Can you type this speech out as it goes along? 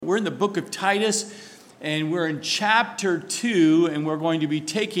we're in the book of Titus, and we're in chapter 2, and we're going to be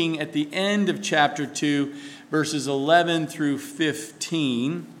taking at the end of chapter 2, verses 11 through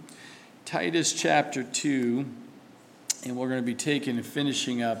 15. Titus chapter 2, and we're going to be taking and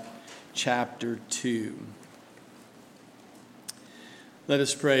finishing up chapter 2. Let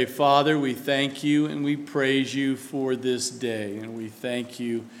us pray. Father, we thank you and we praise you for this day, and we thank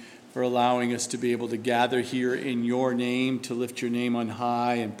you for allowing us to be able to gather here in your name, to lift your name on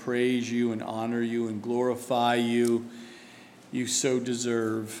high and praise you and honor you and glorify you. You so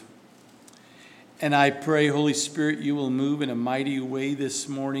deserve. And I pray, Holy Spirit, you will move in a mighty way this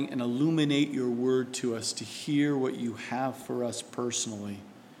morning and illuminate your word to us to hear what you have for us personally,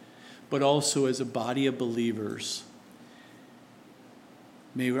 but also as a body of believers.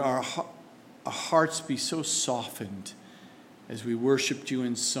 May our hearts be so softened as we worshiped you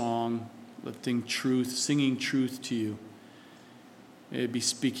in song, lifting truth, singing truth to you. May it be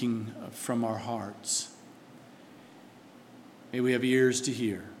speaking from our hearts. May we have ears to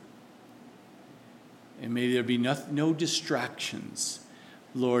hear. And may there be no distractions,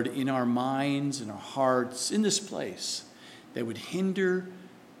 Lord, in our minds, in our hearts, in this place, that would hinder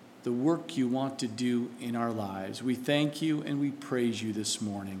the work you want to do in our lives. We thank you and we praise you this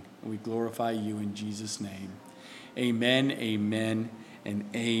morning. And we glorify you in Jesus' name. Amen, amen, and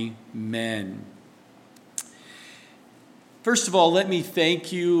amen. First of all, let me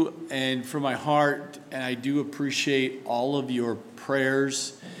thank you and from my heart, and I do appreciate all of your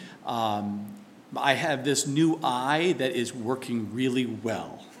prayers. I have this new eye that is working really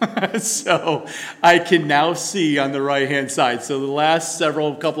well. So I can now see on the right-hand side. So the last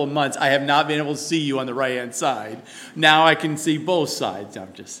couple of months, I have not been able to see you on the right-hand side. Now I can see both sides.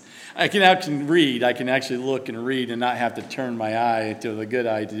 I can actually read. I can actually look and read and not have to turn my eye to the good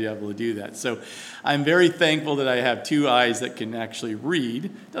eye to be able to do that. So I'm very thankful that I have two eyes that can actually read.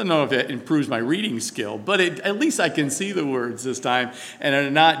 Don't know if it improves my reading skill, but at least I can see the words this time and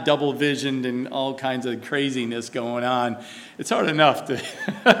are not double visioned and all kinds of craziness going on. It's hard enough to,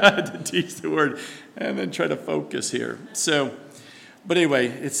 to teach the word and then try to focus here. So, but anyway,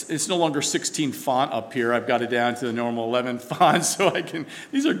 it's no longer 16 font up here. I've got it down to the normal 11 font, so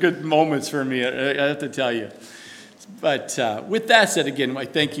these are good moments for me, I have to tell you. But with that said, again, I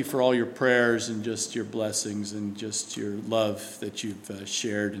thank you for all your prayers and just your blessings and just your love that you've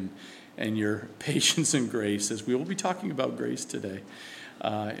shared and your patience and grace, as we will be talking about grace today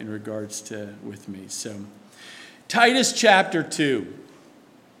in regards to with me. So, Titus chapter 2,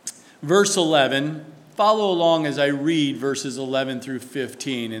 verse 11. Follow along as I read verses 11 through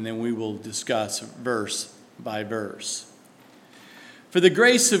 15, and then we will discuss verse by verse. For the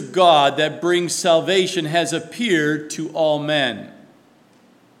grace of God that brings salvation has appeared to all men,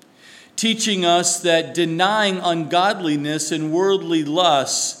 teaching us that denying ungodliness and worldly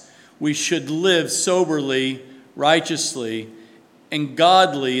lusts, we should live soberly, righteously, and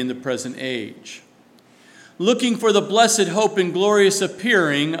godly in the present age, looking for the blessed hope and glorious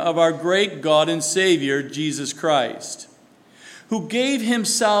appearing of our great God and Savior, Jesus Christ, who gave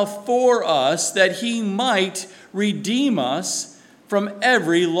himself for us that he might redeem us from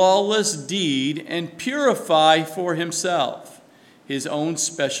every lawless deed and purify for himself his own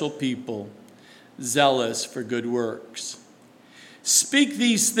special people, zealous for good works. Speak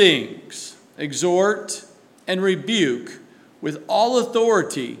these things, exhort and rebuke with all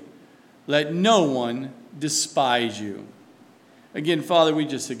authority. Let no one despise you. Again, Father, we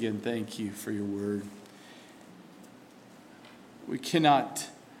just thank you for your word. We cannot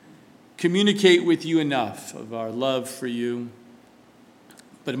communicate with you enough of our love for you,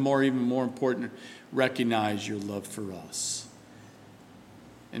 but even more important, recognize your love for us.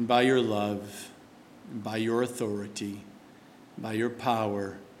 And by your love, and by your authority, by your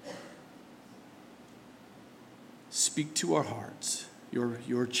power, speak to our hearts,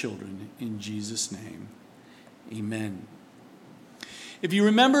 your children, in Jesus' name. Amen. If you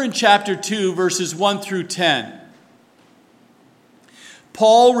remember in chapter 2, verses 1 through 10,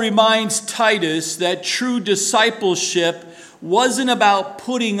 Paul reminds Titus that true discipleship wasn't about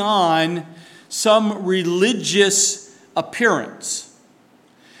putting on some religious appearance,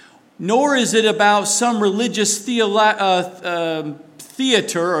 nor is it about some religious theater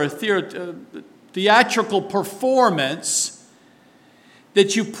or theatrical performance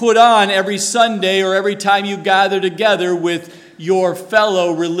that you put on every Sunday or every time you gather together with your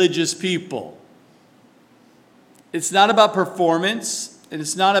fellow religious people. It's not about performance, and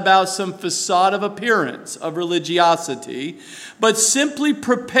it's not about some facade of appearance of religiosity, but simply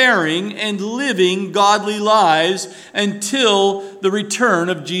preparing and living godly lives until the return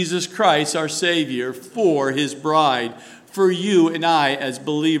of Jesus Christ, our Savior, for his bride, for you and I as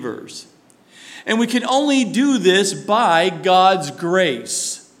believers. And we can only do this by God's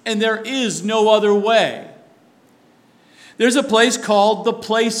grace. And there is no other way. There's a place called the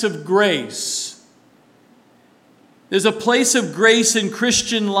place of grace. There's a place of grace in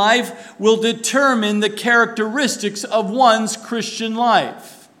Christian life will determine the characteristics of one's Christian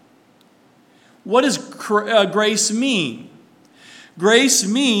life. What does grace mean? Grace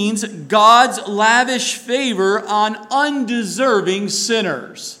means God's lavish favor on undeserving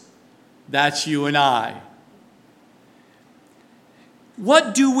sinners. That's you and I.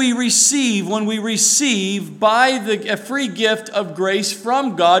 What do we receive when we receive by a free gift of grace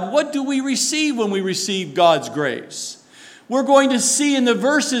from God? What do we receive when we receive God's grace? We're going to see in the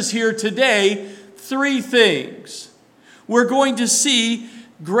verses here today 3 things. We're going to see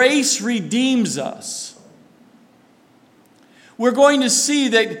grace redeems us. We're going to see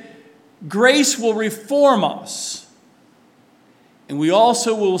that grace will reform us. And we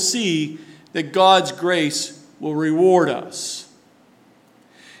also will see that God's grace will reward us.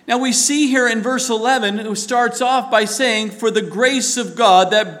 Now we see here in verse 11, who starts off by saying, "For the grace of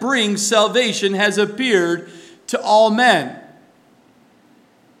God that brings salvation has appeared to all men."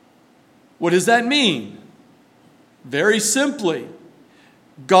 What does that mean? Very simply,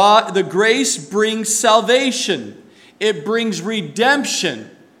 the grace brings salvation. It brings redemption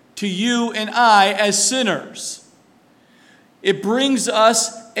to you and I as sinners. It brings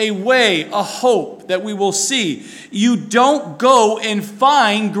us a way, a hope that we will see. You don't go and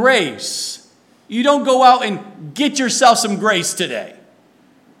find grace. You don't go out and get yourself some grace today.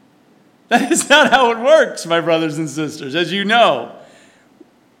 That is not how it works, my brothers and sisters, as you know.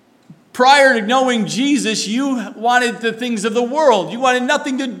 Prior to knowing Jesus, you wanted the things of the world. You wanted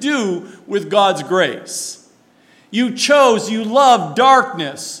nothing to do with God's grace. You loved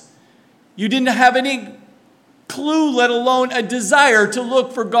darkness. You didn't have any clue, let alone a desire to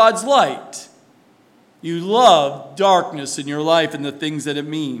look for God's light. You loved darkness in your life and the things that it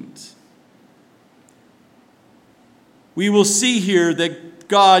means. We will see here that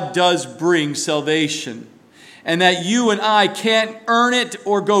God does bring salvation, and that you and I can't earn it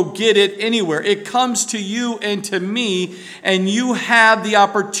or go get it anywhere. It comes to you and to me, and you have the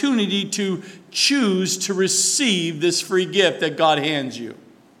opportunity to choose to receive this free gift that God hands you.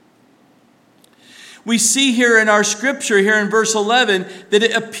 We see here in our scripture, here in verse 11, that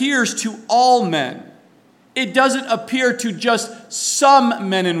it appears to all men. It doesn't appear to just some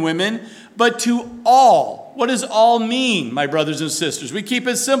men and women, but to all. What does all mean, my brothers and sisters? We keep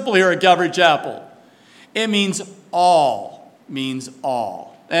it simple here at Calvary Chapel. It means all.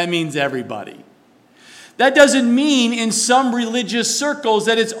 That means everybody. That doesn't mean in some religious circles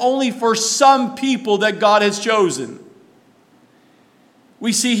that it's only for some people that God has chosen.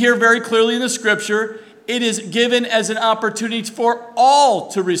 We see here very clearly in the scripture, it is given as an opportunity for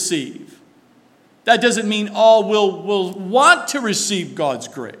all to receive. That doesn't mean all will want to receive God's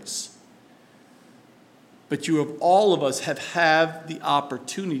grace. But all of us have the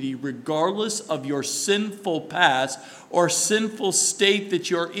opportunity, regardless of your sinful past or sinful state that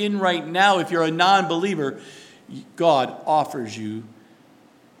you're in right now. If you're a non-believer, God offers you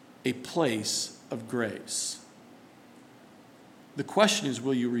a place of grace. The question is,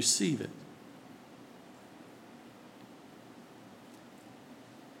 will you receive it?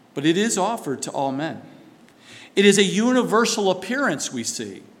 But it is offered to all men. It is a universal appearance we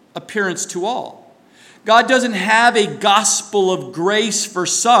see, appearance to all. God doesn't have a gospel of grace for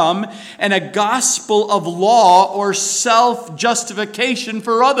some and a gospel of law or self-justification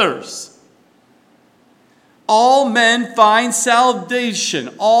for others. All men find salvation.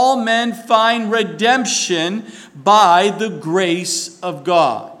 All men find redemption by the grace of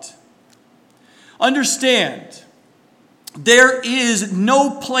God. Understand, there is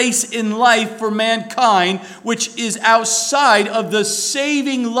no place in life for mankind which is outside of the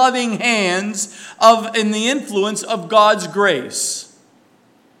saving, loving hands and the influence of God's grace.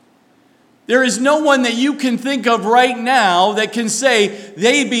 There is no one that you can think of right now that can say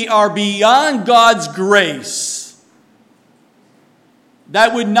they are beyond God's grace.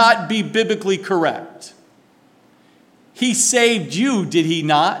 That would not be biblically correct. He saved you, did he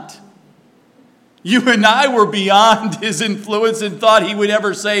not? You and I were beyond his influence and thought he would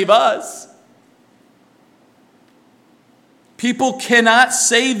ever save us. People cannot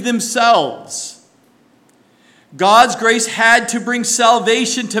save themselves. God's grace had to bring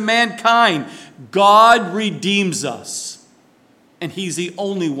salvation to mankind. God redeems us. And he's the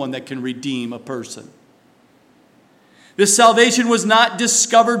only one that can redeem a person. This salvation was not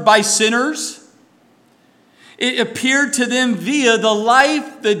discovered by sinners. It appeared to them via the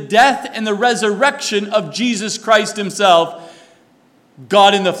life, the death, and the resurrection of Jesus Christ himself,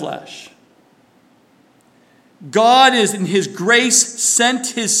 God in the flesh. God is in his grace sent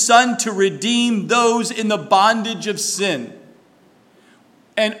his Son to redeem those in the bondage of sin.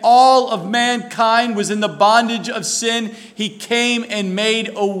 And all of mankind was in the bondage of sin. He came and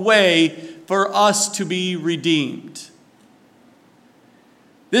made a way for us to be redeemed.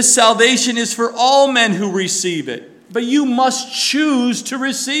 This salvation is for all men who receive it, but you must choose to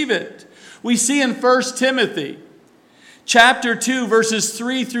receive it. We see in 1 Timothy chapter 2, verses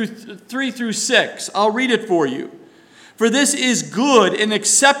 3 through 6. I'll read it for you. For this is good and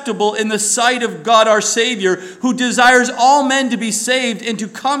acceptable in the sight of God our Savior, who desires all men to be saved and to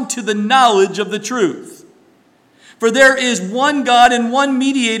come to the knowledge of the truth. For there is one God and one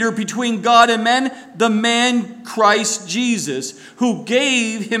mediator between God and men, the man Christ Jesus, who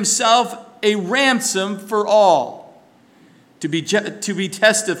gave himself a ransom for all, to be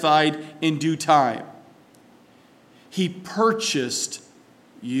testified in due time. He purchased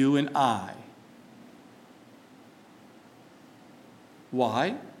you and I.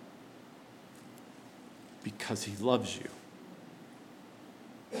 Why? Because he loves you.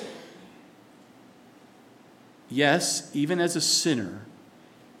 Yes, even as a sinner,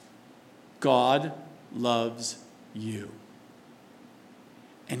 God loves you.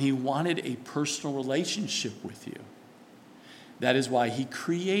 And he wanted a personal relationship with you. That is why he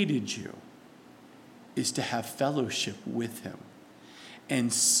created you, is to have fellowship with him.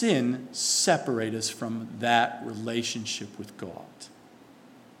 And sin separates us from that relationship with God.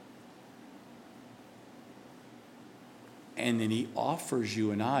 And then he offers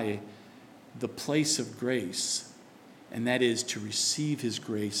you and I the place of grace, and that is to receive his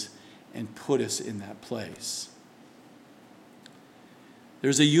grace and put us in that place.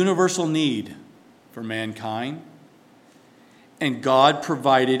 There's a universal need for mankind, and God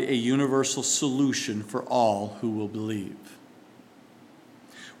provided a universal solution for all who will believe.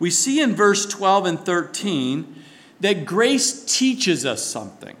 We see in verse 12 and 13 that grace teaches us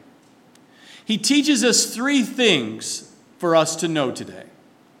something. He teaches us three things for us to know today.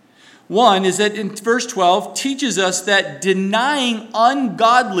 One is that in verse 12 teaches us that denying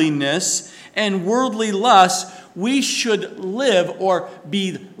ungodliness and worldly lust, we should live or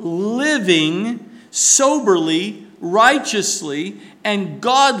be living soberly, righteously, and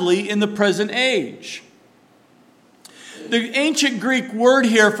godly in the present age. The ancient Greek word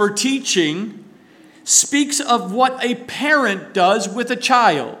here for teaching speaks of what a parent does with a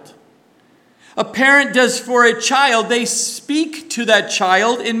child. A parent does for a child, they speak to that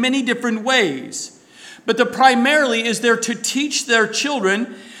child in many different ways. But the primarily is there to teach their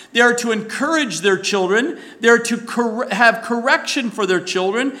children, they are to encourage their children, they are to have correction for their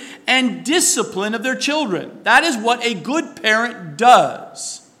children, and discipline of their children. That is what a good parent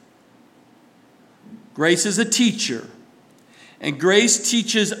does. Grace is a teacher. And grace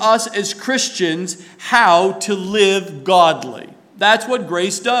teaches us as Christians how to live godly. That's what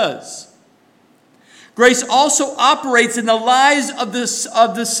grace does. Grace also operates in the lives of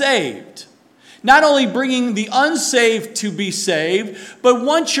the saved. Not only bringing the unsaved to be saved, but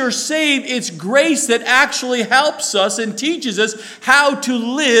once you're saved, it's grace that actually helps us and teaches us how to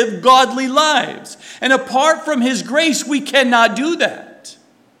live godly lives. And apart from his grace, we cannot do that.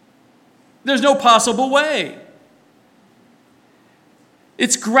 There's no possible way.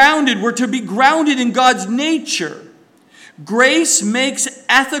 It's grounded. We're to be grounded in God's nature. Grace makes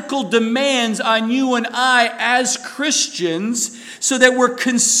ethical demands on you and I as Christians so that we're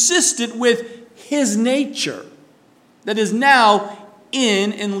consistent with his nature that is now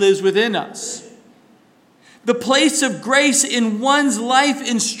in and lives within us. The place of grace in one's life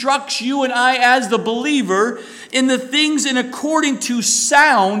instructs you and I as the believer in the things in according to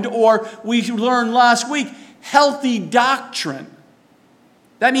sound, or we learned last week, healthy doctrine.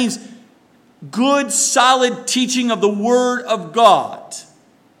 That means good, solid teaching of the Word of God.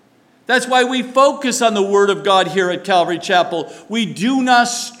 That's why we focus on the Word of God here at Calvary Chapel. We do not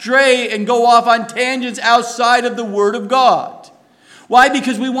stray and go off on tangents outside of the Word of God. Why?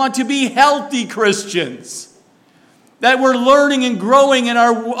 Because we want to be healthy Christians. That we're learning and growing in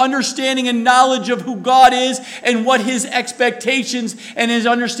our understanding and knowledge of who God is and what his expectations and his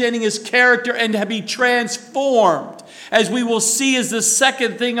understanding his character, and to be transformed. As we will see is the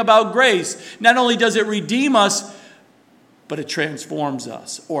second thing about grace. Not only does it redeem us, but it transforms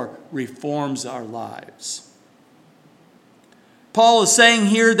us or reforms our lives. Paul is saying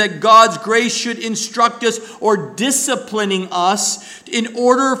here that God's grace should instruct us or disciplining us in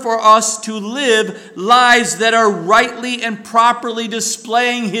order for us to live lives that are rightly and properly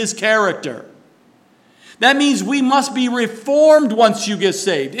displaying his character. That means we must be reformed once you get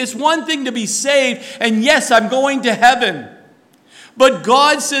saved. It's one thing to be saved, and yes, I'm going to heaven. But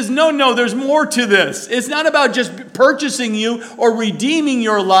God says, no, there's more to this. It's not about just purchasing you or redeeming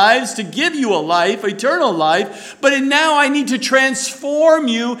your lives to give you a life, eternal life, but now I need to transform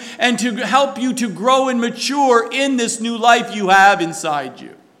you and to help you to grow and mature in this new life you have inside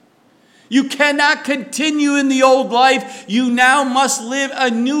you. You cannot continue in the old life. You now must live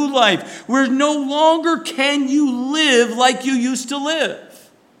a new life where no longer can you live like you used to live.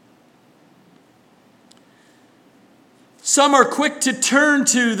 Some are quick to turn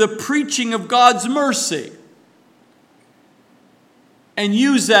to the preaching of God's mercy and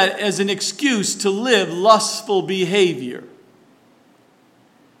use that as an excuse to live lustful behavior.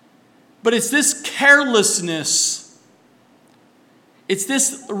 But it's this carelessness, it's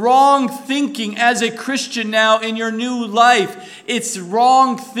this wrong thinking as a Christian now in your new life. It's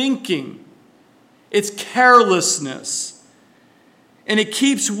wrong thinking. It's carelessness. And it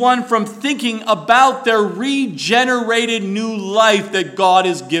keeps one from thinking about their regenerated new life that God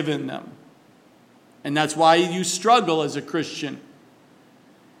has given them. And that's why you struggle as a Christian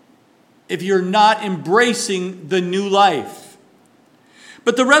if you're not embracing the new life.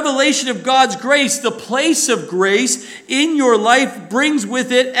 But the revelation of God's grace, the place of grace in your life, brings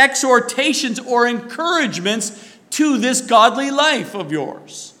with it exhortations or encouragements to this godly life of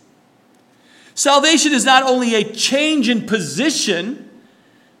yours. Salvation is not only a change in position.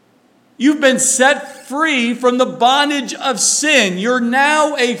 You've been set free from the bondage of sin. You're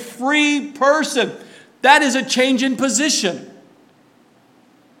now a free person. That is a change in position.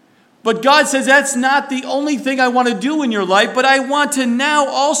 But God says that's not the only thing I want to do in your life, but I want to now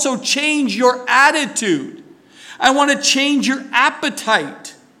also change your attitude. I want to change your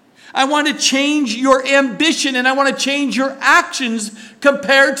appetite. I want to change your ambition, and I want to change your actions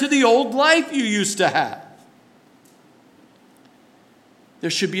compared to the old life you used to have. There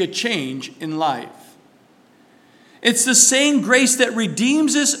should be a change in life. It's the same grace that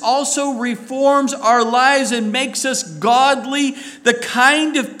redeems us, also reforms our lives and makes us godly, the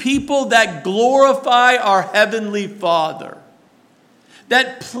kind of people that glorify our Heavenly Father,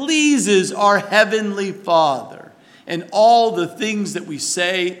 that pleases our Heavenly Father. And all the things that we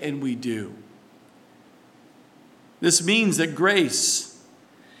say and we do. This means that grace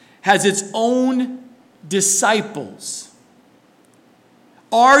has its own disciples.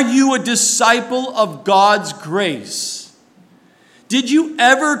 Are you a disciple of God's grace? Did you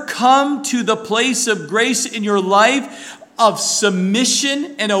ever come to the place of grace in your life of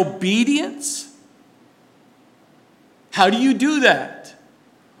submission and obedience? How do you do that?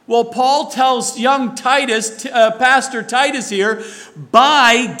 Well, Paul tells young Titus, Pastor Titus here,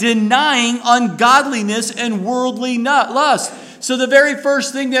 by denying ungodliness and worldly lust. So the very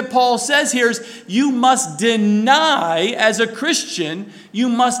first thing that Paul says here is you must deny, as a Christian, you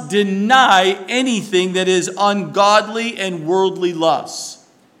must deny anything that is ungodly and worldly lust.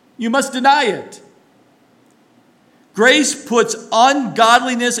 You must deny it. Grace puts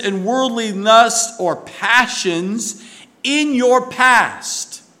ungodliness and worldly lust or passions in your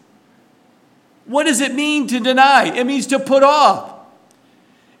past. What does it mean to deny? It means to put off.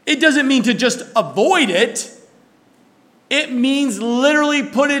 It doesn't mean to just avoid it. It means literally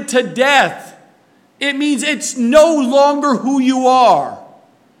put it to death. It means it's no longer who you are.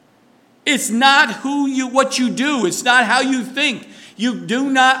 It's not what you do. It's not how you think. You do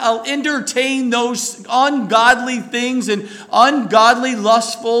not entertain those ungodly things and ungodly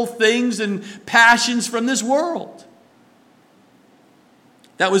lustful things and passions from this world.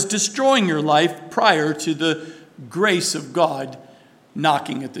 That was destroying your life prior to the grace of God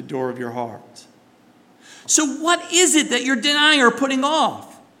knocking at the door of your heart. So what is it that you're denying or putting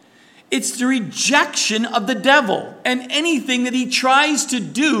off? It's the rejection of the devil and anything that he tries to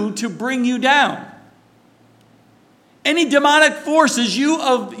do to bring you down. Any demonic forces,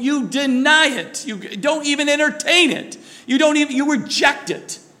 you deny it. You don't even entertain it. You reject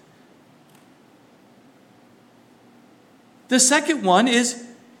it. The second one is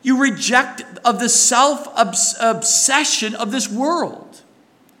you reject of the self-obsession of this world.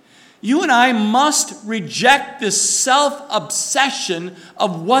 You and I must reject this self-obsession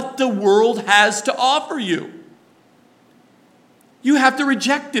of what the world has to offer you. You have to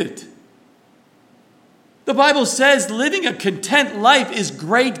reject it. The Bible says living a content life is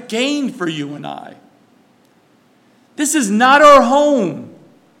great gain for you and I. This is not our home.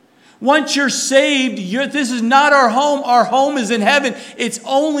 Once you're saved, this is not our home. Our home is in heaven. It's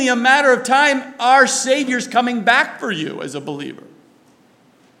only a matter of time. Our Savior's coming back for you as a believer.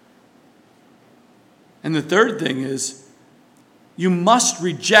 And the third thing is You must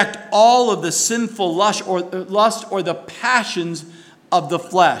reject all of the sinful lust or the passions of the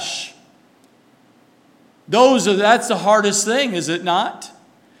flesh. That's the hardest thing, is it not?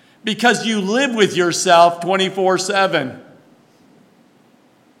 Because you live with yourself 24/7.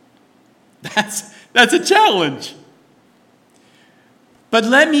 That's a challenge. But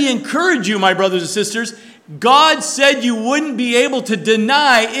let me encourage you, my brothers and sisters. God said you wouldn't be able to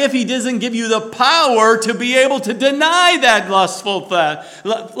deny if he doesn't give you the power to be able to deny that lustful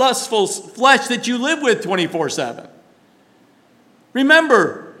flesh that you live with 24/7.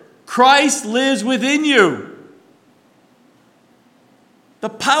 Remember, Christ lives within you. The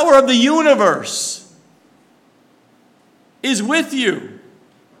power of the universe is with you.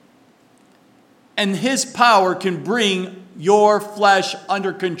 And his power can bring your flesh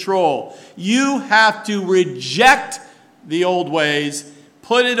under control. You have to reject the old ways,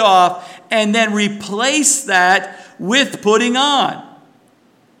 put it off, and then replace that with putting on.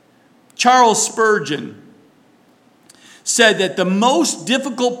 Charles Spurgeon said that the most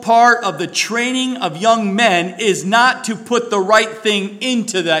difficult part of the training of young men is not to put the right thing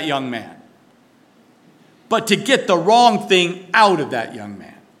into that young man, but to get the wrong thing out of that young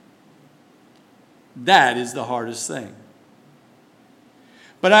man. That is the hardest thing.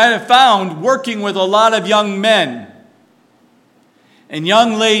 But I have found, working with a lot of young men and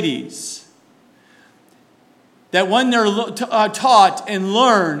young ladies, that when they're taught and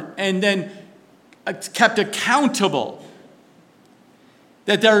learn and then kept accountable,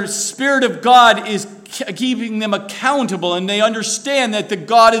 that their Spirit of God is keeping them accountable, and they understand that the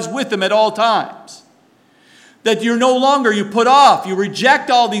God is with them at all times. That you're no longer, you put off, you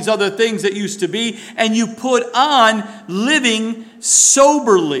reject all these other things that used to be, and you put on living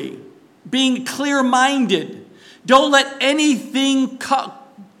soberly, being clear-minded. Don't let anything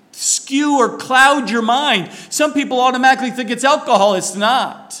skew or cloud your mind. Some people automatically think it's alcohol. It's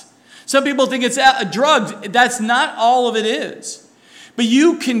not. Some people think it's drugs. That's not all of it is. But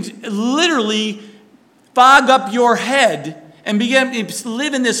you can literally fog up your head and begin to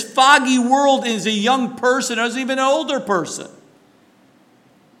live in this foggy world as a young person or as even an older person.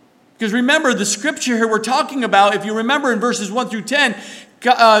 Because remember, the scripture here we're talking about, if you remember in verses 1 through 10,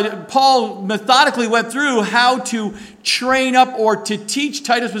 Paul methodically went through how to train up or to teach.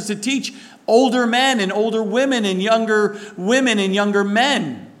 Titus was to teach older men and older women and younger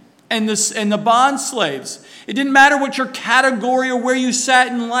men and the bond slaves. It didn't matter what your category or where you sat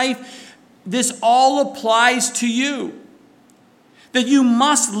in life. This all applies to you. That you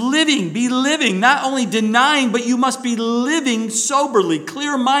must be living, not only denying, but you must be living soberly,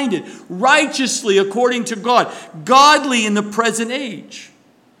 clear-minded, righteously according to God, godly in the present age.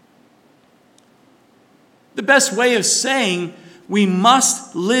 The best way of saying we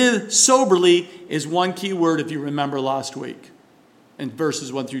must live soberly is one key word, if you remember last week, in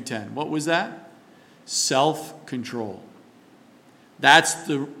verses 1 through 10. What was that? Self-control. That's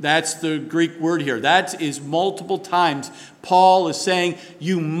the Greek word here. That is multiple times Paul is saying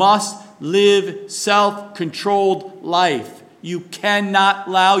you must live self-controlled life. You cannot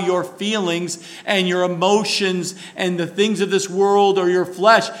allow your feelings and your emotions and the things of this world or your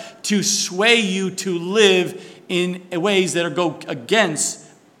flesh to sway you to live in ways that go against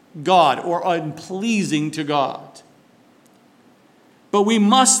God or unpleasing to God. But we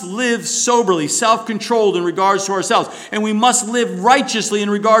must live soberly, self-controlled in regards to ourselves. And we must live righteously in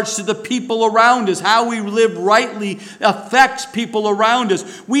regards to the people around us. How we live rightly affects people around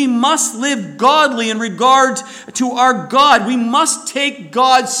us. We must live godly in regards to our God. We must take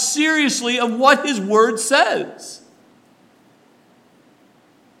God seriously of what his word says.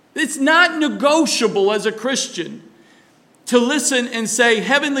 It's not negotiable as a Christian to listen and say,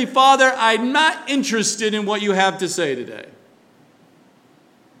 Heavenly Father, I'm not interested in what you have to say today.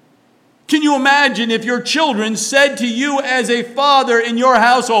 Can you imagine if your children said to you as a father in your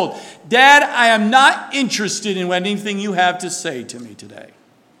household, Dad, I am not interested in anything you have to say to me today?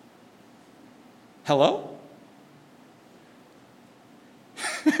 Hello?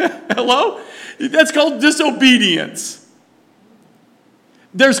 Hello? That's called disobedience.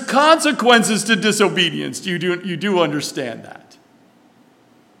 There's consequences to disobedience. You do understand that.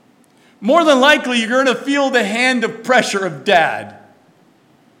 More than likely, you're going to feel the hand of pressure of Dad.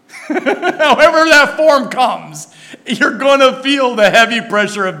 However that form comes, you're going to feel the heavy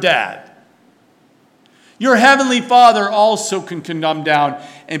pressure of Dad. Your heavenly Father also can come down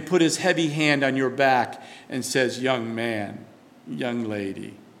and put his heavy hand on your back and says, young man, young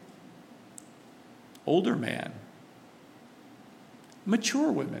lady, older man,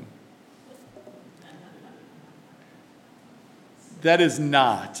 mature women. That is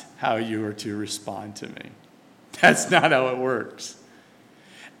not how you are to respond to me. That's not how it works.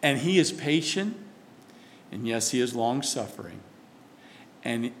 And he is patient, and yes, he is long-suffering.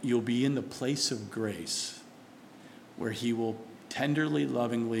 And you'll be in the place of grace where he will tenderly,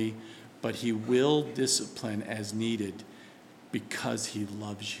 lovingly, but he will discipline as needed because he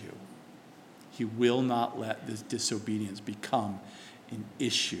loves you. He will not let this disobedience become an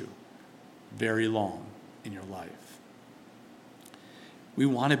issue very long in your life. We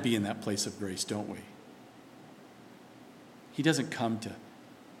want to be in that place of grace, don't we? He doesn't come to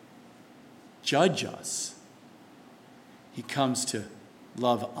judge us. He comes to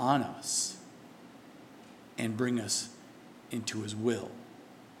love on us and bring us into his will.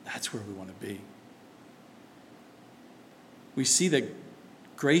 That's where we want to be. We see that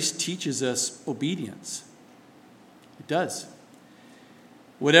grace teaches us obedience. It does.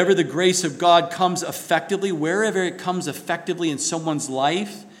 Whatever the grace of God comes effectively, wherever it comes effectively in someone's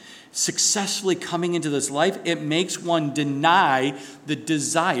life, successfully coming into this life, it makes one deny the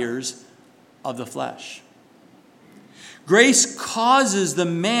desires of the flesh. Grace causes the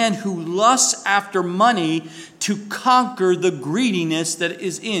man who lusts after money to conquer the greediness that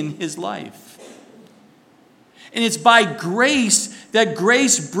is in his life. And it's by grace that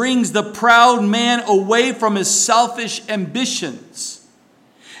grace brings the proud man away from his selfish ambitions.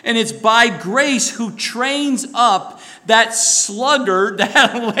 And it's by grace who trains up that sluggard,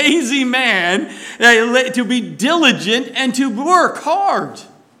 that lazy man, to be diligent and to work hard.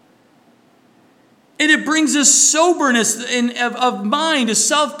 And it brings a soberness of mind, a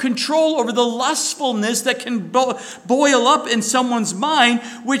self-control over the lustfulness that can boil up in someone's mind,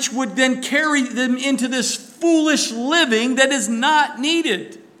 which would then carry them into this foolish living that is not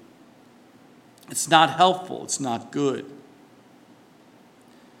needed. It's not helpful. It's not good.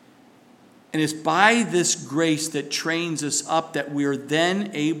 And it's by this grace that trains us up that we are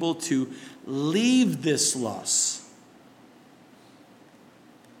then able to leave this lust.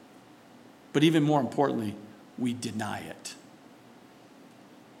 But even more importantly, we deny it.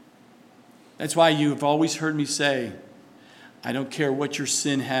 That's why you've always heard me say, I don't care what your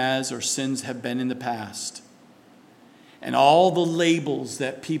sin has or sins have been in the past. And all the labels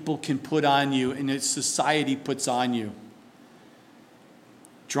that people can put on you and that society puts on you.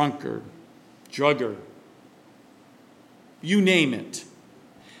 Drunkard, drugger, you name it.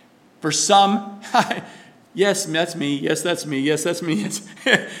 For some, yes, that's me. Yes, that's me. Yes, that's me. Yes.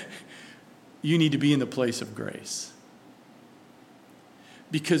 You need to be in the place of grace.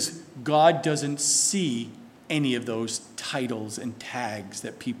 Because God doesn't see any of those titles and tags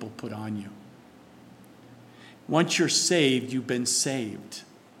that people put on you. Once you're saved, you've been saved.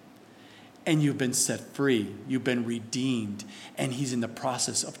 And you've been set free. You've been redeemed. And he's in the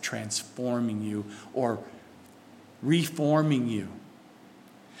process of transforming you or reforming you.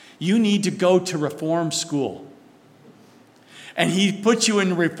 You need to go to reform school. And he puts you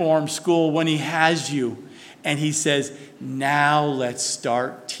in reform school when he has you. And he says, now let's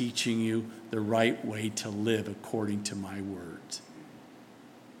start teaching you the right way to live according to my words.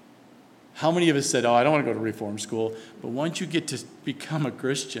 How many of us said, I don't want to go to reform school. But once you get to become a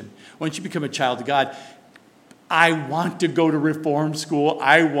Christian, once you become a child of God, I want to go to reform school.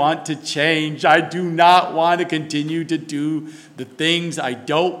 I want to change. I do not want to continue to do the things I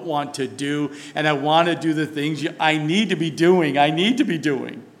don't want to do. And I want to do the things I need to be doing. I need to be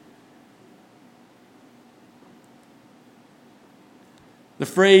doing. The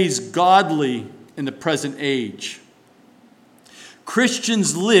phrase godly in the present age.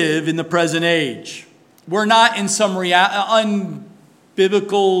 Christians live in the present age. We're not in some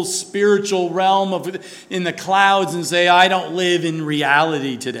unbiblical spiritual realm in the clouds and say, I don't live in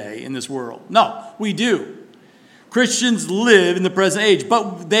reality today in this world. No, we do. Christians live in the present age,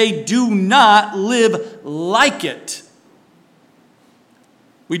 but they do not live like it.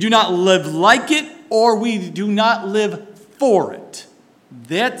 We do not live like it, or we do not live for it.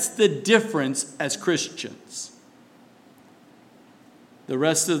 That's the difference as Christians. The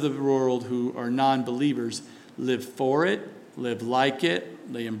rest of the world who are non-believers live for it, live like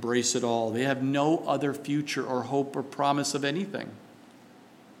it, they embrace it all. They have no other future or hope or promise of anything.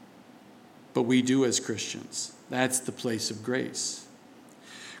 But we do as Christians. That's the place of grace.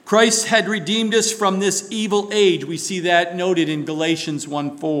 Christ had redeemed us from this evil age. We see that noted in Galatians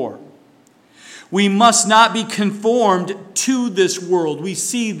 1:4. We must not be conformed to this world. We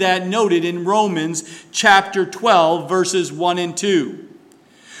see that noted in Romans chapter 12, verses 1 and 2.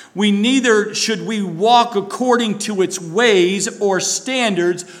 Neither should we walk according to its ways or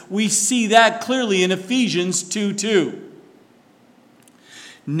standards. We see that clearly in Ephesians 2:2.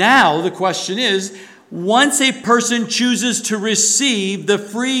 Now the question is, once a person chooses to receive the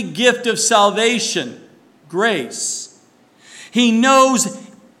free gift of salvation, grace. He knows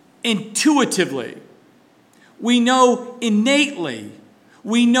intuitively. We know innately.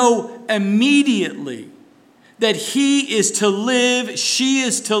 We know immediately that he is to live, she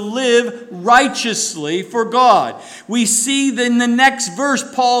is to live righteously for God. We see that in the next verse,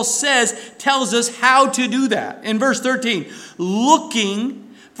 Paul tells us how to do that. In verse 13,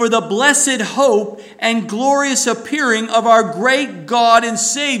 looking for the blessed hope and glorious appearing of our great God and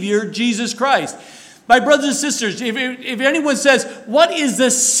Savior, Jesus Christ. My brothers and sisters, if anyone says, what is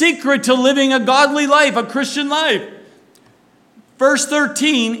the secret to living a godly life, a Christian life? Verse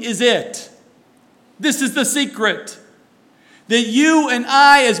 13 is it. This is the secret. That you and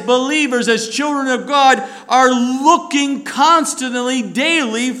I, as believers, as children of God, are looking constantly,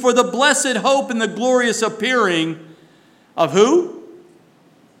 daily, for the blessed hope and the glorious appearing of who?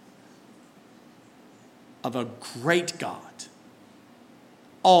 Of a great God.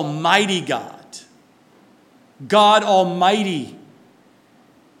 Almighty God. God Almighty.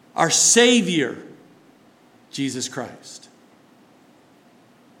 Our Savior, Jesus Christ.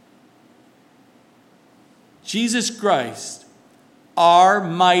 Jesus Christ, our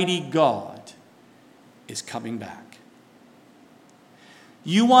mighty God, is coming back.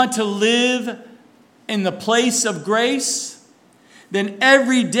 You want to live in the place of grace? Then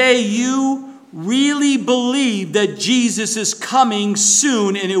every day you really believe that Jesus is coming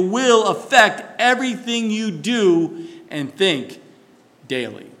soon, and it will affect everything you do and think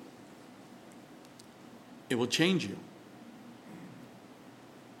daily. It will change you.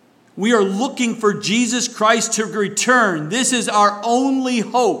 We are looking for Jesus Christ to return. This is our only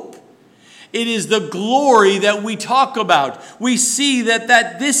hope. It is the glory that we talk about. We see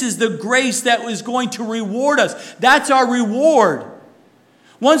that this is the grace that is going to reward us. That's our reward.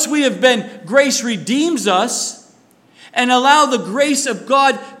 Once we have been, grace redeems us and allow the grace of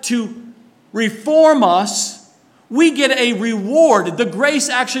God to reform us, we get a reward. The grace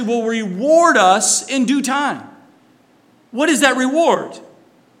actually will reward us in due time. What is that reward?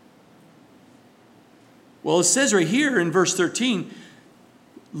 Well, it says right here in verse 13,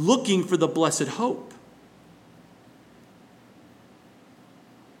 looking for the blessed hope.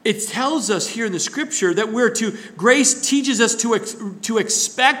 It tells us here in the scripture that grace teaches us to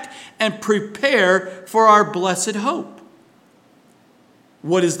expect and prepare for our blessed hope.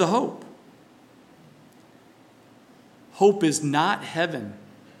 What is the hope? Hope is not heaven.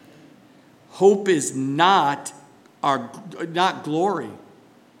 Hope is not glory.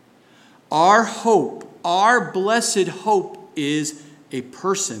 Our hope, our blessed hope, is a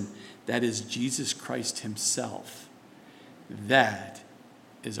person, that is Jesus Christ himself. That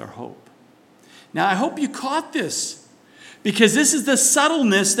is our hope. Now, I hope you caught this, because this is the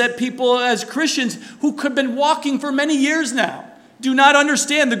subtleness that people as Christians who have been walking for many years now do not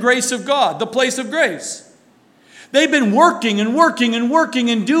understand the grace of God, the place of grace. They've been working and working and working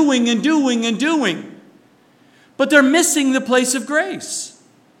and doing and doing and doing, but they're missing the place of grace.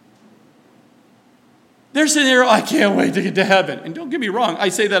 They're sitting there, I can't wait to get to heaven. And don't get me wrong, I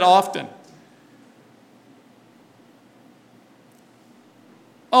say that often.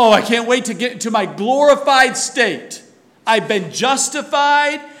 Oh, I can't wait to get to my glorified state. I've been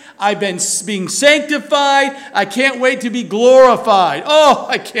justified. I've been being sanctified. I can't wait to be glorified. Oh,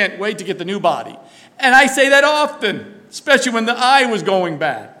 I can't wait to get the new body. And I say that often, especially when the eye was going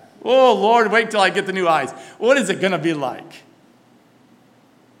bad. Oh, Lord, wait till I get the new eyes. What is it going to be like?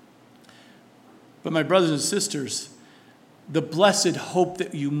 But my brothers and sisters, the blessed hope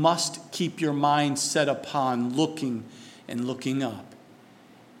that you must keep your mind set upon, looking and looking up,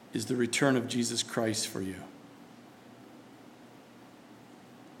 is the return of Jesus Christ for you.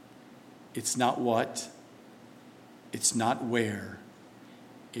 It's not what, it's not where,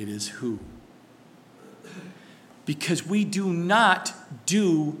 it is who. Because we do not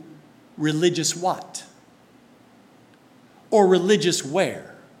do religious what? Or religious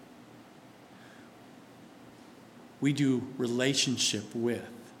where? We do relationship with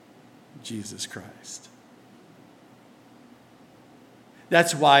Jesus Christ.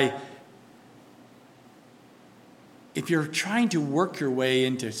 That's why if you're trying to work your way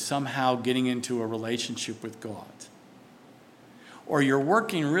into somehow getting into a relationship with God, or you're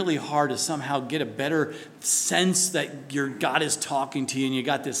working really hard to somehow get a better sense that your God is talking to you and you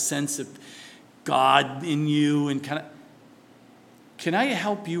got this sense of God in you, and can I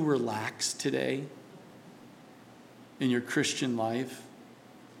help you relax today in your Christian life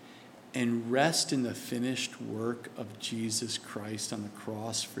and rest in the finished work of Jesus Christ on the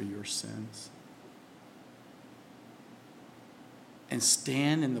cross for your sins? And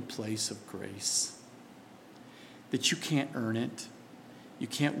stand in the place of grace, that you can't earn it, you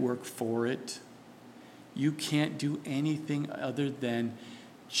can't work for it, you can't do anything other than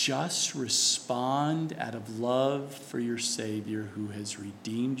just respond out of love for your Savior who has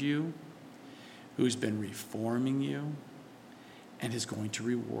redeemed you, who's been reforming you, and is going to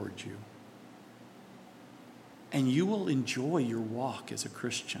reward you. And you will enjoy your walk as a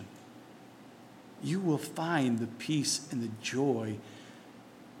Christian. You will find the peace and the joy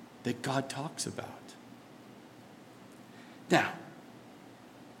that God talks about. Now,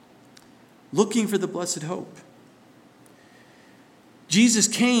 looking for the blessed hope. Jesus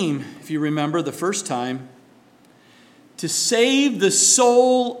came, if you remember the first time, to save the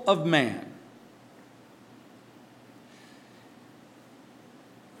soul of man.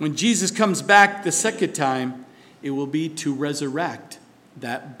 When Jesus comes back the second time, it will be to resurrect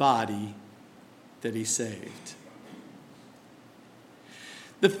that body that he saved.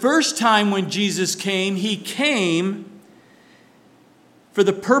 The first time when Jesus came, he came for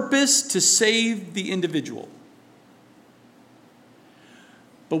the purpose to save the individual.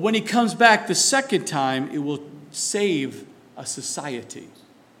 But when he comes back the second time, it will save a society.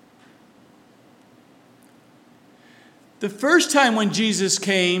 The first time when Jesus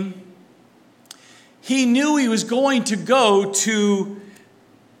came, he knew he was going to go to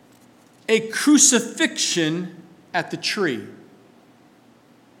a crucifixion at the tree.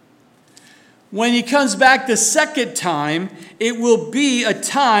 When he comes back the second time, it will be a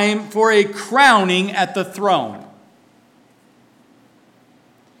time for a crowning at the throne.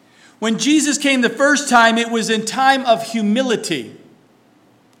 When Jesus came the first time, it was in time of humility.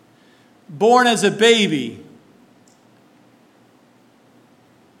 Born as a baby,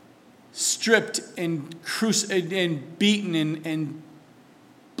 stripped and beaten and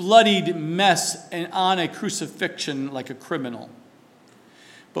bloodied mess and on a crucifixion like a criminal.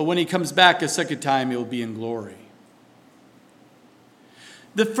 But when he comes back a second time, it will be in glory.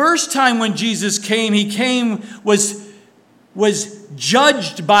 The first time when Jesus came, he came was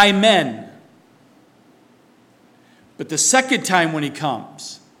judged by men. But the second time when he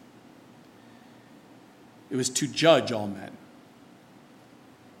comes, it was to judge all men.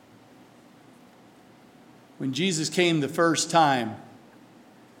 When Jesus came the first time,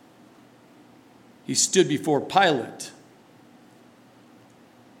 he stood before Pilate.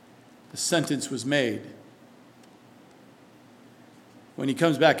 The sentence was made. When he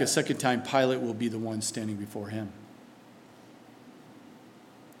comes back a second time, Pilate will be the one standing before him.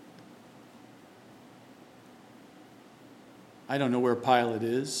 I don't know where Pilate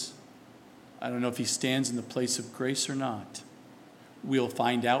is. I don't know if he stands in the place of grace or not. We'll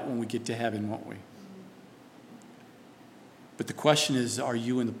find out when we get to heaven, won't we? But the question is, are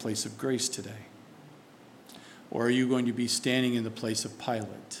you in the place of grace today? Or are you going to be standing in the place of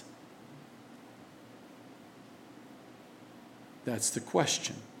Pilate? That's the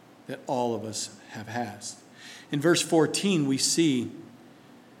question that all of us have asked. In verse 14, we see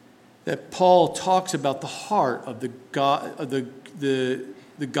that Paul talks about the heart of the God of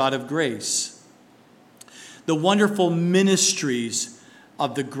the God of grace, the wonderful ministries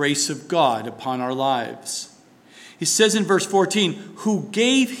of the grace of God upon our lives. He says in verse 14, who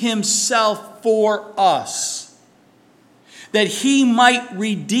gave himself for us, that he might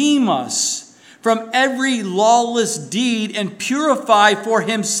redeem us from every lawless deed and purify for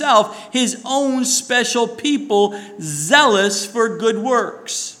himself his own special people, zealous for good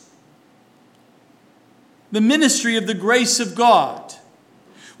works. The ministry of the grace of God.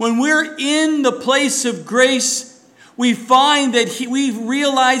 When we're in the place of grace, we find that we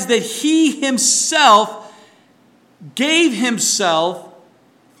realize that he himself gave himself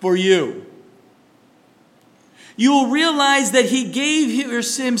for you. You will realize that he gave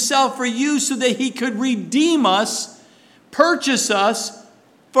himself for you so that he could redeem us, purchase us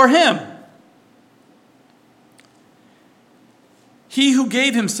for him. He who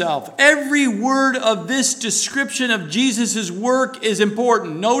gave himself. Every word of this description of Jesus' work is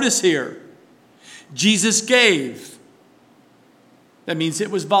important. Notice here, Jesus gave. That means it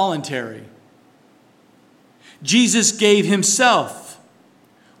was voluntary. Jesus gave himself,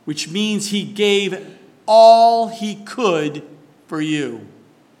 which means he gave all he could for you.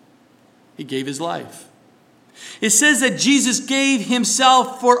 He gave his life. It says that Jesus gave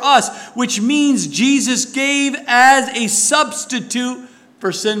himself for us, which means Jesus gave as a substitute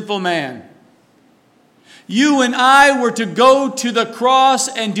for sinful man. You and I were to go to the cross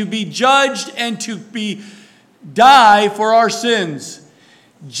and to be judged and to die for our sins.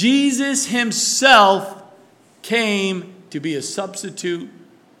 Jesus himself came to be a substitute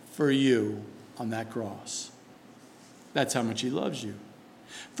for you on that cross. That's how much he loves you.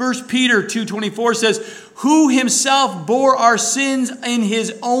 1 Peter 2:24 says, who himself bore our sins in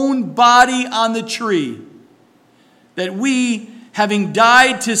his own body on the tree, that we, having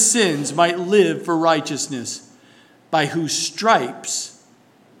died to sins, might live for righteousness, by whose stripes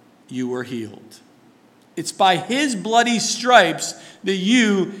you were healed. It's by his bloody stripes that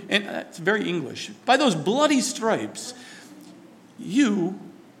you, and it's very English, by those bloody stripes, you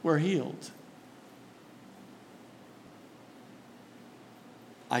were healed.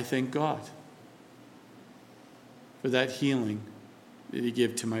 I thank God for that healing that he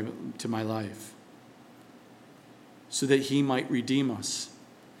gave to my life, so that he might redeem us.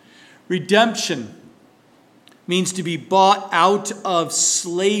 Redemption means to be bought out of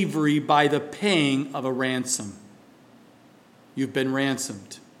slavery by the paying of a ransom. You've been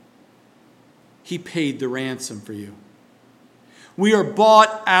ransomed. He paid the ransom for you. We are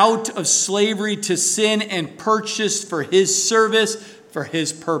bought out of slavery to sin and purchased for his service, for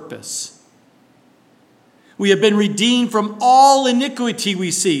his purpose. We have been redeemed from all iniquity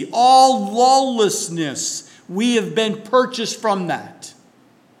we see, all lawlessness. We have been purchased from that.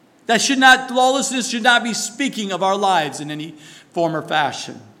 Lawlessness should not be speaking of our lives in any form or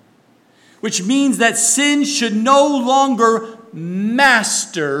fashion. Which means that sin should no longer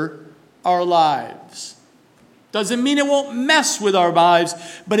master our lives. Doesn't mean it won't mess with our lives,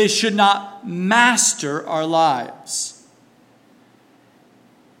 but it should not master our lives.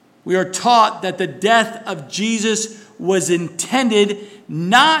 We are taught that the death of Jesus was intended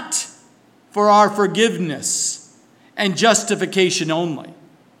not for our forgiveness and justification only,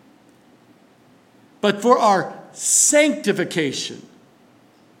 but for our sanctification,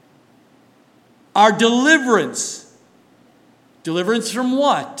 our deliverance. Deliverance from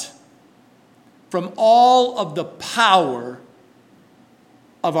what? From all of the power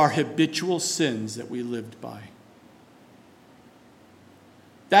of our habitual sins that we lived by.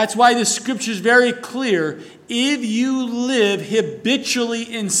 That's why the scripture is very clear. If you live habitually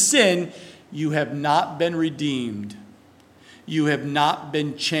in sin, you have not been redeemed. You have not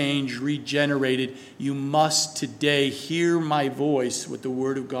been changed, regenerated. You must today hear my voice, what the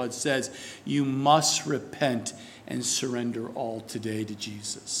Word of God says. You must repent and surrender all today to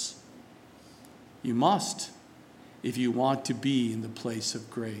Jesus. You must, if you want to be in the place of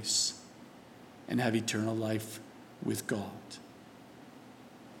grace and have eternal life with God.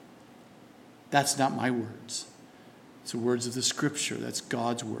 That's not my words. It's the words of the Scripture. That's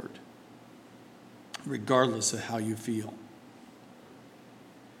God's word, regardless of how you feel.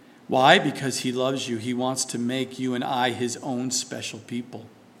 Why? Because he loves you. He wants to make you and I his own special people.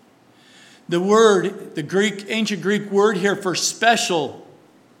 The word, the ancient Greek word here for special,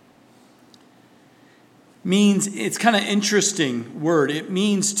 means, it's kind of interesting word. It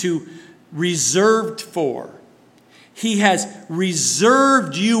means to reserved for. He has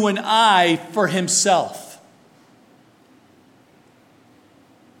reserved you and I for himself.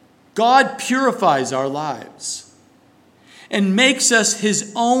 God purifies our lives and makes us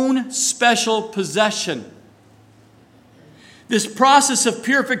his own special possession. This process of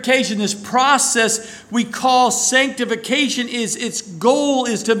purification, this process we call sanctification, its goal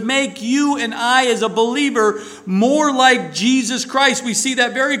is to make you and I as a believer more like Jesus Christ. We see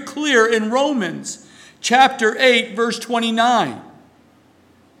that very clear in Romans chapter 8, verse 29.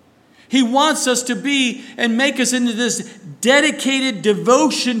 He wants us to be and make us into this dedicated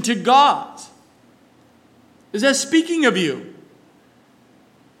devotion to God. Is that speaking of you?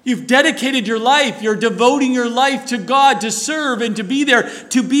 You've dedicated your life. You're devoting your life to God to serve and to be there,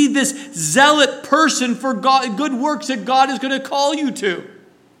 to be this zealot person for God, good works that God is going to call you to.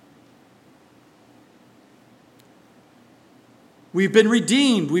 We've been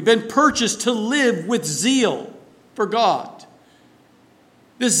redeemed. We've been purchased to live with zeal for God.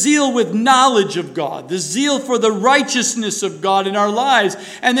 This zeal with knowledge of God. This zeal for the righteousness of God in our lives.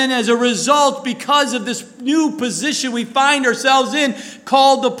 And then as a result, because of this new position we find ourselves in,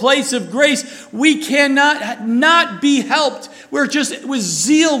 called the place of grace, we cannot not be helped. We're just with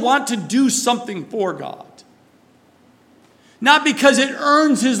zeal want to do something for God. Not because it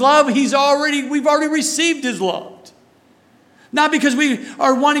earns his love. We've already received his love. Not because we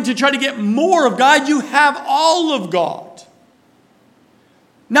are wanting to try to get more of God. You have all of God.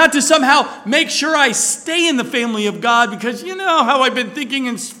 Not to somehow make sure I stay in the family of God because you know how I've been thinking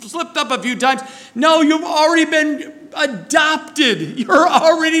and slipped up a few times. No, you've already been adopted. You're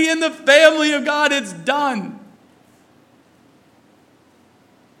already in the family of God. It's done.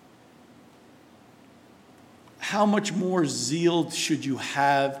 How much more zeal should you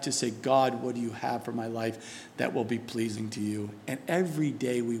have to say, God, what do you have for my life that will be pleasing to you? And every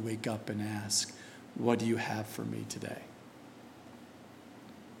day we wake up and ask, what do you have for me today?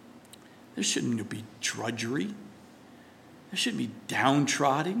 There shouldn't be drudgery. There shouldn't be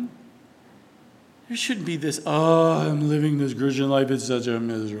downtrodden. There shouldn't be this, I'm living this Christian life. It's such a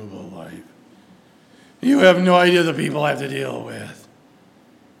miserable life. You have no idea the people I have to deal with.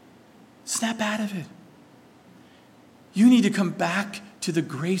 Snap out of it. You need to come back to the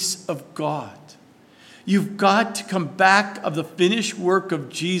grace of God. You've got to come back of the finished work of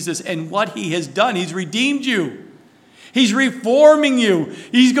Jesus and what he has done. He's redeemed you. He's reforming you.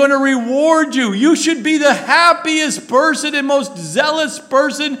 He's going to reward you. You should be the happiest person and most zealous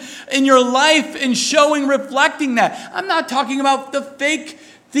person in your life and reflecting that. I'm not talking about the fake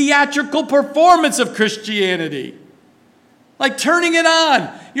theatrical performance of Christianity. Like turning it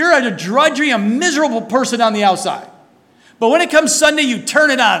on. You're a drudgery, a miserable person on the outside. But when it comes Sunday, you turn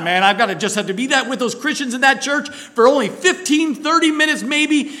it on, man. I've got to just have to be that with those Christians in that church for only 15, 30 minutes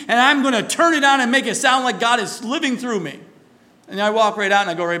maybe, and I'm going to turn it on and make it sound like God is living through me. And I walk right out and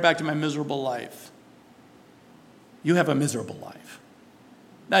I go right back to my miserable life. You have a miserable life.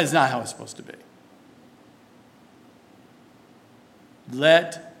 That is not how it's supposed to be.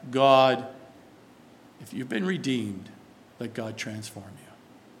 Let God, if you've been redeemed, let God transform you.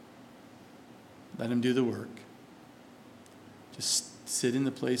 Let him do the work. Just sit in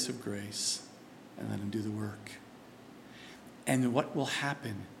the place of grace and let him do the work. And what will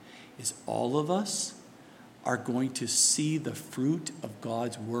happen is all of us are going to see the fruit of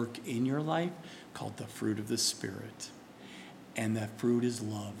God's work in your life called the fruit of the Spirit. And that fruit is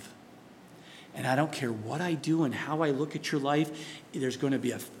love. And I don't care what I do and how I look at your life, there's going to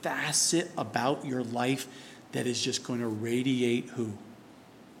be a facet about your life that is just going to radiate who?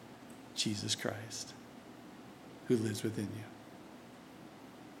 Jesus Christ, who lives within you.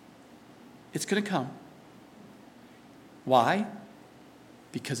 It's going to come. Why?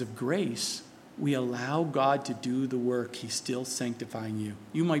 Because of grace, we allow God to do the work. He's still sanctifying you.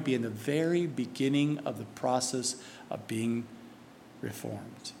 You might be in the very beginning of the process of being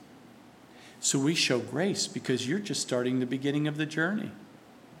reformed. So we show grace because you're just starting the beginning of the journey.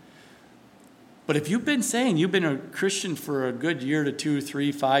 But if you've been saying you've been a Christian for a good year to 2,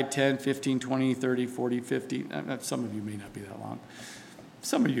 3, 5, 10, 15, 20, 30, 40, 50, some of you may not be that long.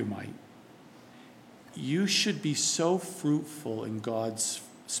 Some of you might. You should be so fruitful in God's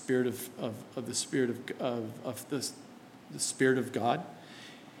spirit the Spirit of God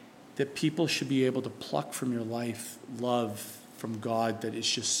that people should be able to pluck from your life love from God that is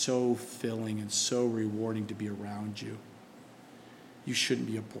just so filling and so rewarding to be around you. You shouldn't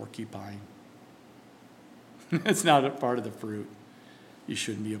be a porcupine. It's not a part of the fruit. You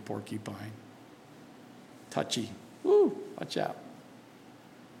shouldn't be a porcupine. Touchy. Woo, watch out.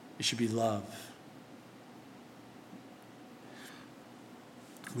 It should be love.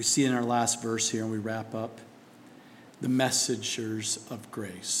 We see in our last verse here, and we wrap up, the messengers of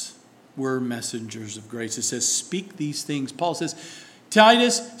grace. We're messengers of grace. It says, speak these things. Paul says,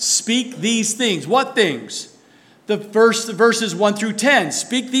 Titus, speak these things. What things? The first verses 1 through 10.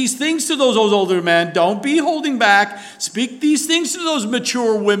 Speak these things to those older men. Don't be holding back. Speak these things to those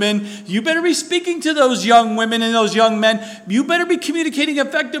mature women. You better be speaking to those young women and those young men. You better be communicating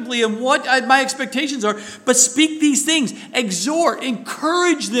effectively and what my expectations are. But speak these things. Exhort.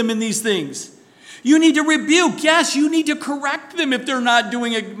 Encourage them in these things. You need to rebuke. Yes, you need to correct them if they're not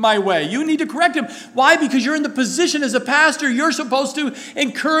doing it my way. You need to correct them. Why? Because you're in the position as a pastor. You're supposed to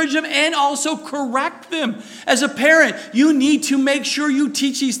encourage them and also correct them. As a parent, you need to make sure you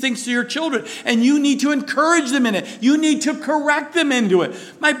teach these things to your children. And you need to encourage them in it. You need to correct them into it.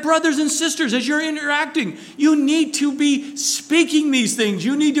 My brothers and sisters, as you're interacting, you need to be speaking these things.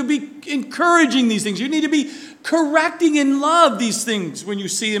 You need to be encouraging these things. You need to be correcting in love these things when you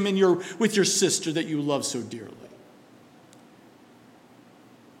see them with your sister that you love so dearly.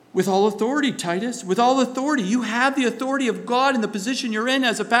 With all authority, Titus, with all authority. You have the authority of God in the position you're in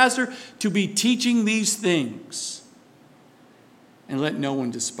as a pastor to be teaching these things. And let no one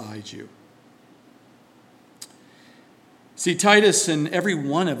despise you. See, Titus and every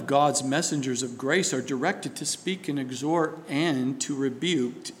one of God's messengers of grace are directed to speak and exhort and to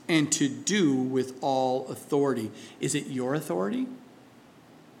rebuke and to do with all authority. Is it your authority?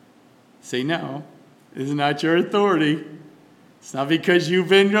 Say no. It's not your authority. It's not because you've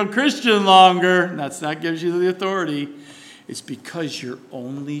been a Christian longer. That's not gives you the authority. It's because you're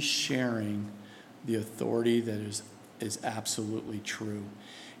only sharing the authority that is absolutely true.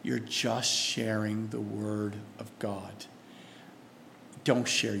 You're just sharing the word of God. Don't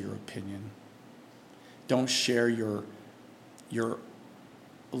share your opinion. Don't share your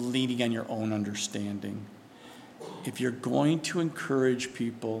leaning on your own understanding. If you're going to encourage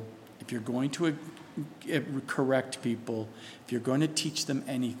people, if you're going to correct people, if you're going to teach them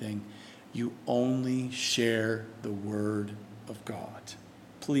anything, You only share the word of God.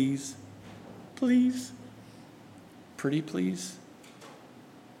 Please, please, pretty please.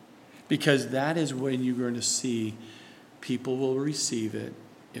 Because that is when you're going to see people will receive it,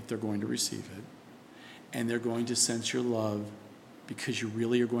 if they're going to receive it. And they're going to sense your love because you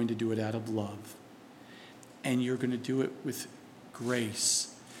really are going to do it out of love. And you're going to do it with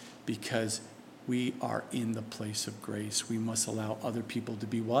grace because we are in the place of grace. We must allow other people to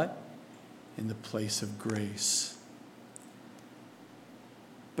be what? In the place of grace.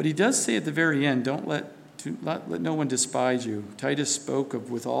 But he does say at the very end, don't let no one despise you. Titus spoke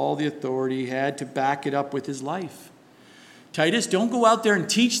of with all the authority he had to back it up with his life. Titus, don't go out there and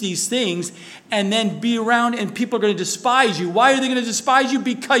teach these things and then be around and people are going to despise you. Why are they going to despise you?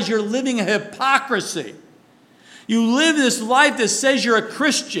 Because you're living a hypocrisy. You live this life that says you're a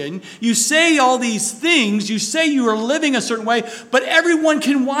Christian. You say all these things. You say you are living a certain way, but everyone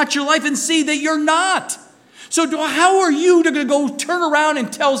can watch your life and see that you're not. So how are you going to go turn around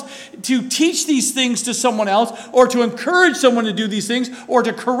and to teach these things to someone else or to encourage someone to do these things or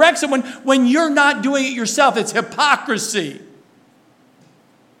to correct someone when you're not doing it yourself? It's hypocrisy.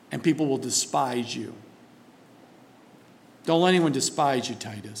 And people will despise you. Don't let anyone despise you,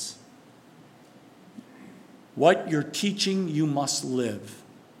 Titus. What you're teaching, you must live.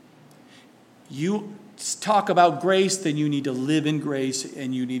 You talk about grace, then you need to live in grace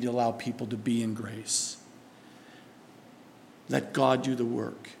and you need to allow people to be in grace. Let God do the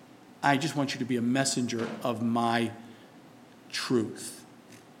work. I just want you to be a messenger of my truth.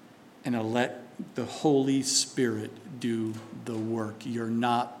 And to let the Holy Spirit do the work. You're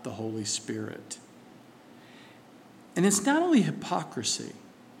not the Holy Spirit. And it's not only hypocrisy,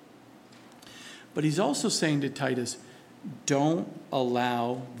 but he's also saying to Titus, don't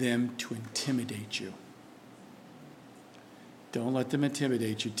allow them to intimidate you. Don't let them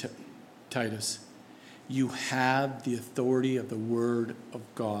intimidate you, Titus. You have the authority of the Word of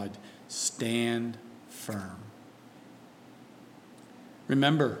God. Stand firm.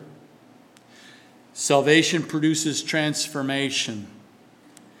 Remember, salvation produces transformation,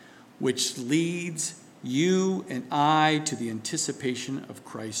 which leads you and I to the anticipation of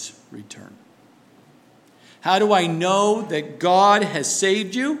Christ's return. How do I know that God has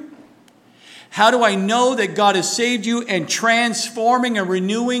saved you? How do I know that God has saved you and transforming and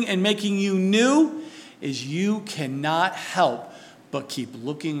renewing and making you new? Is you cannot help but keep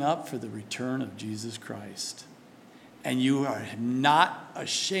looking up for the return of Jesus Christ. And you are not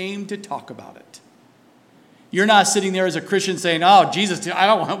ashamed to talk about it. You're not sitting there as a Christian saying, oh, Jesus, I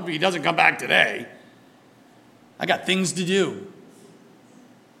don't hope he doesn't come back today. I got things to do.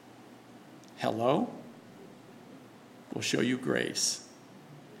 Hello? We'll show you grace.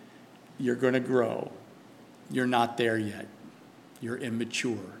 You're going to grow. You're not there yet. You're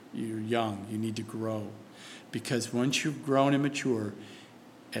immature. You're young. You need to grow. Because once you've grown and mature,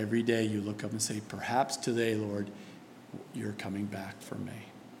 every day you look up and say, perhaps today, Lord, you're coming back for me.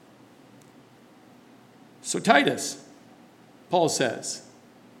 So Titus, Paul says,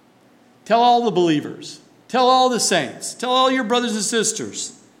 tell all the believers, tell all the saints, tell all your brothers and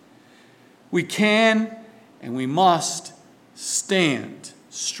sisters, we can and we must stand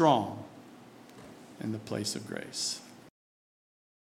strong in the place of grace.